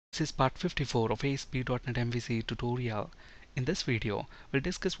This is part 54 of ASP.NET MVC tutorial. In this video, we'll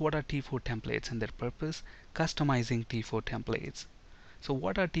discuss what are T4 templates and their purpose, customizing T4 templates. So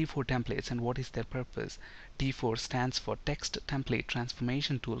what are T4 templates and what is their purpose? T4 stands for Text Template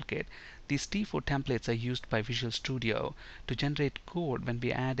Transformation Toolkit. These T4 templates are used by Visual Studio to generate code when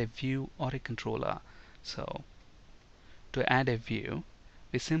we add a view or a controller. So to add a view,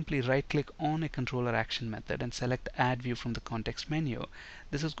 we simply right-click on a controller action method and select Add View from the context menu.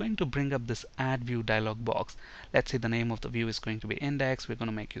 This is going to bring up this Add View dialog box. Let's say the name of the view is going to be Index. We're going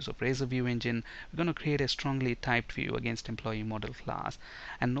to make use of Razor View Engine. We're going to create a strongly typed view against employee model class.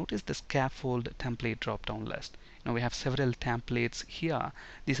 And notice the scaffold template drop-down list. Now we have several templates here.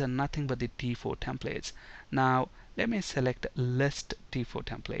 These are nothing but the T4 templates. Now let me select List T4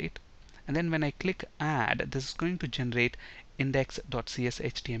 template. And then when I click Add, this is going to generate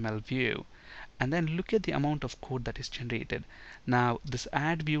index.cshtml view, and then look at the amount of code that is generated. Now this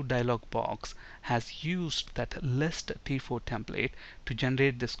add view dialog box has used that list T4 template to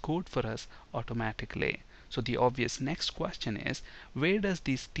generate this code for us automatically. So the obvious next question is, where does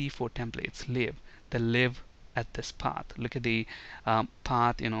these T4 templates live? They live at this path. Look at the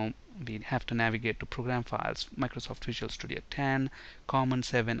path. We have to navigate to Program Files, Microsoft Visual Studio 10, Common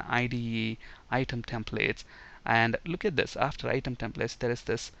 7, IDE, Item Templates. And look at this, after item templates there is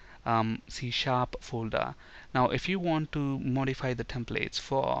this C# folder. Now if you want to modify the templates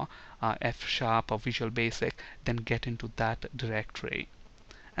for F# or Visual Basic, then get into that directory.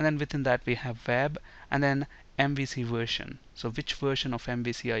 And then within that we have web and then MVC version. So which version of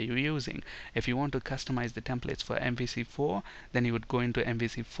MVC are you using? If you want to customize the templates for MVC4, then you would go into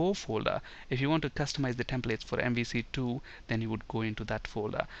MVC4 folder. If you want to customize the templates for MVC2, then you would go into that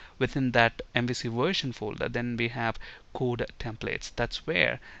folder. Within that MVC version folder, then we have code templates. That's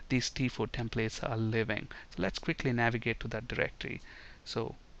where these T4 templates are living. So let's quickly navigate to that directory.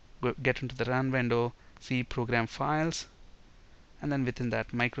 So get into the run window, see Program Files, and then within that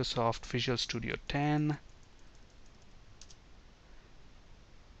Microsoft Visual Studio 10,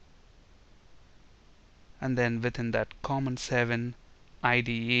 and then within that Common 7,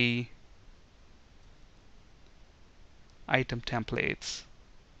 IDE, Item Templates,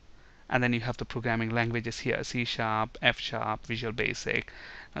 and then you have the programming languages here, C#, F#, Visual Basic.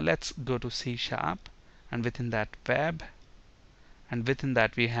 Now let's go to C#, and within that web, and within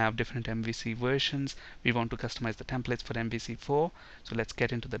that we have different MVC versions. We want to customize the templates for MVC4, so let's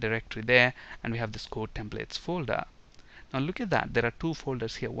get into the directory there, and we have this code templates folder. Now look at that, there are two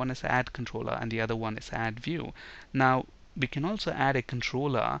folders here. One is add controller and the other one is add view. Now we can also add a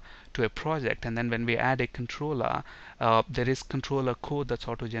controller to a project, and then when we add a controller, there is controller code that's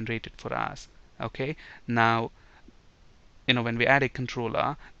auto generated for us. Okay, now when we add a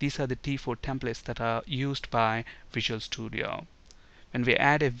controller, these are the T4 templates that are used by Visual Studio. When we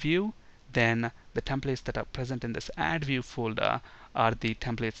add a view, then the templates that are present in this add view folder are the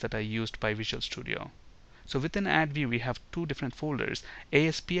templates that are used by Visual Studio. So within add view we have two different folders,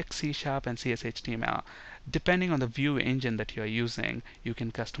 ASPX, C#, and CSHTML. Depending on the view engine that you are using, you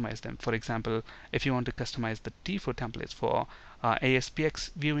can customize them. For example, if you want to customize the T4 templates for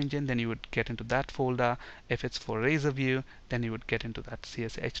ASPX view engine, then you would get into that folder. If it's for Razor View, then you would get into that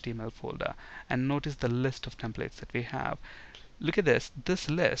CSHTML folder. And notice the list of templates that we have. Look at this. This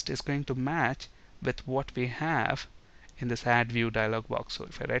list is going to match with what we have in this add view dialog box. So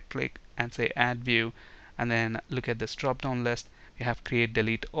if I right click and say add view, and then look at this drop down list, we have create,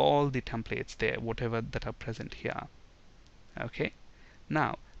 delete all the templates there, whatever that are present here. Okay,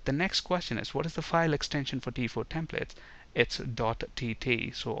 now the next question is, what is the file extension for T4 templates? It's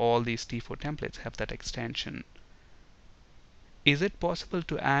 .tt. So all these T4 templates have that extension. Is it possible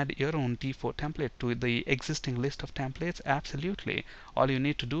to add your own T4 template to the existing list of templates? Absolutely. All you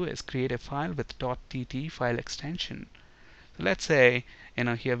need to do is create a file with .tt file extension. So let's say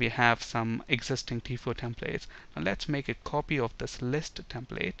here we have some existing T4 templates. Now let's make a copy of this list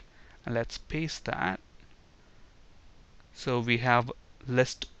template and let's paste that. So we have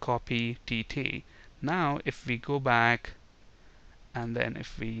list copy tt. Now if we go back and then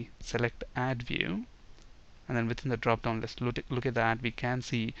if we select add view, and then within the drop down list, look at that, we can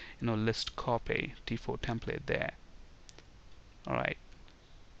see list copy T4 template there. Alright.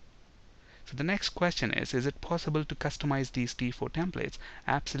 So the next question is it possible to customize these T4 templates?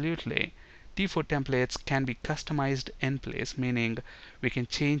 Absolutely. T4 templates can be customized in place, meaning we can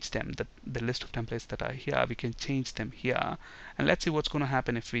change them, the list of templates that are here, we can change them here. And let's see what's going to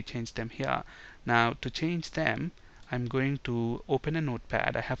happen if we change them here. Now to change them, I'm going to open a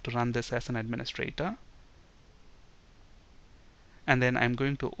notepad. I have to run this as an administrator. And then I'm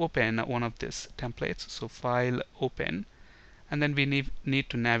going to open one of these templates. So file, open, and then we need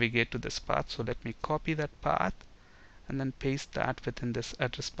to navigate to this path. So let me copy that path and then paste that within this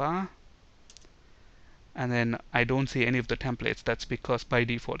address bar. And then I don't see any of the templates. That's because by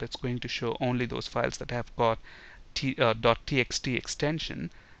default it's going to show only those files that have got .txt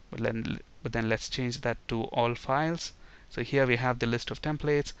extension. But then let's change that to all files. So here we have the list of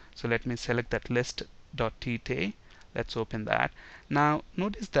templates. So let me select that list.tt. Let's open that. Now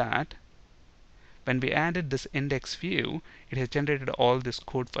notice that when we added this index view, it has generated all this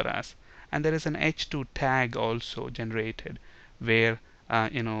code for us. And there is an h2 tag also generated, where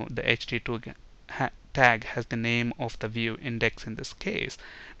the h2 tag has the name of the view index in this case.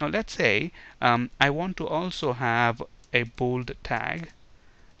 Now let's say I want to also have a bold tag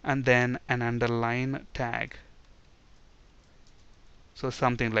and then an underline tag. So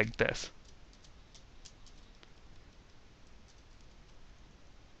something like this.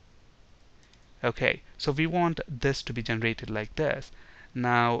 Okay, so we want this to be generated like this.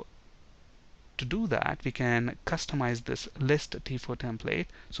 Now to do that, we can customize this list T4 template.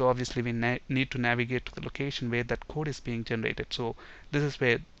 So obviously we need to navigate to the location where that code is being generated. So this is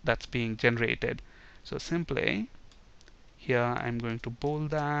where that's being generated. So simply here I'm going to bold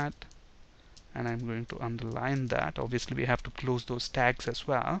that and I'm going to underline that. Obviously we have to close those tags as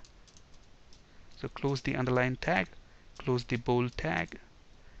well. So close the underline tag, close the bold tag,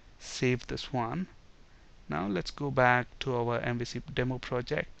 save this one. Now let's go back to our MVC demo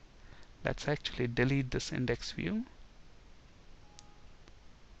project. Let's actually delete this index view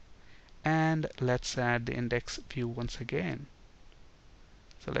and let's add the index view once again.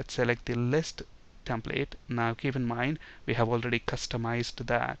 So let's select the list template. Now keep in mind we have already customized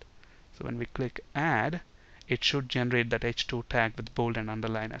that. So when we click add, it should generate that h2 tag with bold and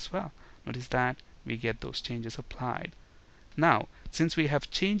underline as well. Notice that we get those changes applied. Now since we have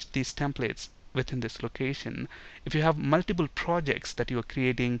changed these templates within this location, if you have multiple projects that you are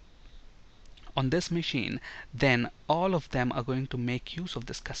creating on this machine, then all of them are going to make use of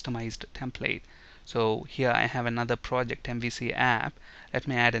this customized template. So here I have another project, MVC app. Let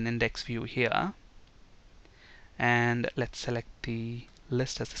me add an index view here and let's select the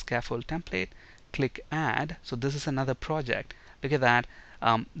list as a scaffold template, click add. So this is another project. Look at that,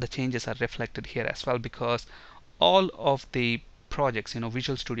 the changes are reflected here as well, because all of the projects,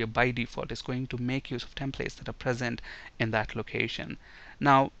 Visual Studio by default is going to make use of templates that are present in that location.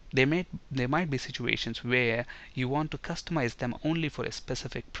 Now there might be situations where you want to customize them only for a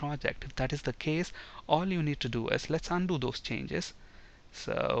specific project. If that is the case, all you need to do is, let's undo those changes.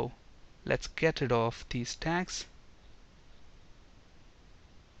 So let's get rid of these tags.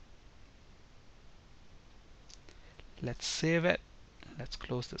 Let's save it. Let's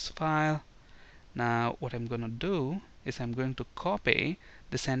close this file. Now what I'm going to do is I'm going to copy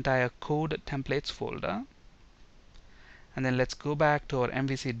this entire code templates folder, and then let's go back to our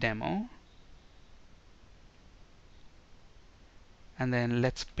MVC demo, and then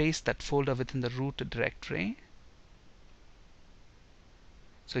let's paste that folder within the root directory.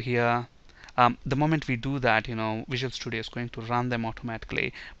 So here the moment we do that, Visual Studio is going to run them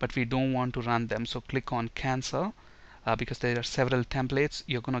automatically, but we don't want to run them. So click on cancel. Because there are several templates,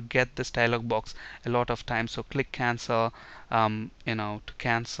 you're going to get this dialog box a lot of times. So click cancel, to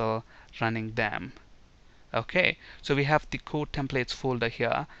cancel running them. Okay, so we have the code templates folder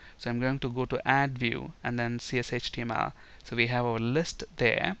here. So I'm going to go to add view and then CSHTML. So we have our list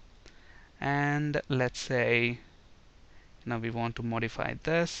there, and let's say we want to modify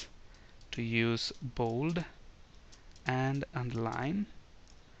this to use bold and underline,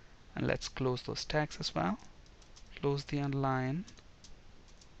 and let's close those tags as well. Close the underline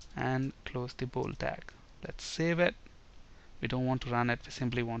and close the bold tag. Let's save it. We don't want to run it, we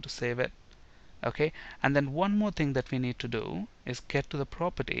simply want to save it. Okay, and then one more thing that we need to do is get to the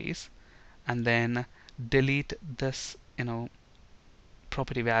properties and then delete this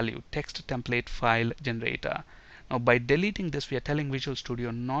property value, text template file generator. Now by deleting this, we are telling Visual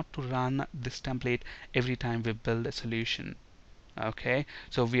Studio not to run this template every time we build a solution. Okay,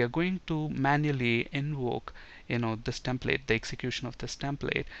 so we are going to manually invoke this template, the execution of this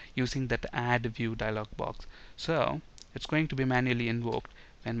template, using that add view dialog box. So it's going to be manually invoked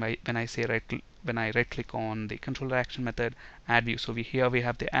when I right click on the controller action method, add view. So here we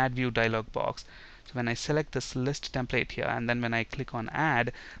have the add view dialog box. So when I select this list template here, and then when I click on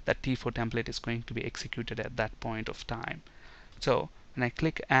add, that T4 template is going to be executed at that point of time. So when I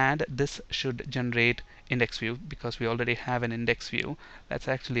click add, this should generate index view because we already have an index view. Let's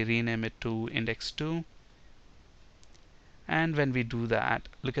actually rename it to index 2. And when we do that,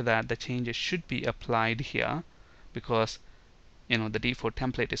 look at that, the changes should be applied here because the default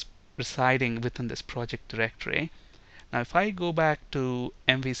template is residing within this project directory. Now if I go back to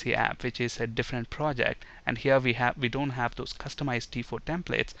MVC app, which is a different project, and here we don't have those customized T4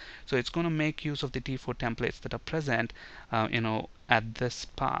 templates, so it's going to make use of the T4 templates that are present at this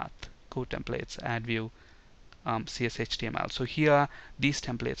path, core templates, add view, CSHTML. So here these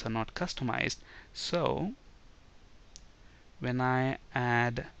templates are not customized. So when I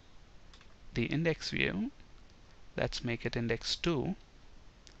add the index view, let's make it index 2,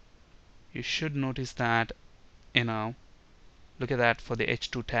 you should notice that, look at that, for the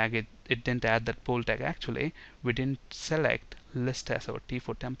h2 tag it didn't add that bold tag. Actually we didn't select list as our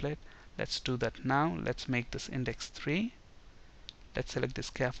T4 template. Let's do that now. Let's make this index 3. Let's select this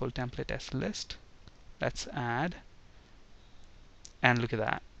scaffold template as list. Let's add, and look at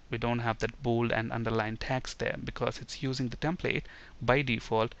that, we don't have that bold and underline tags there because it's using the template by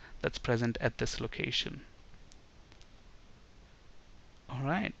default that's present at this location.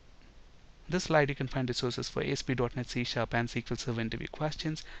 Alright, this slide you can find resources for ASP.NET C# and SQL Server interview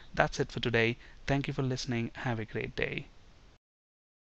questions. That's it for today. Thank you for listening. Have a great day.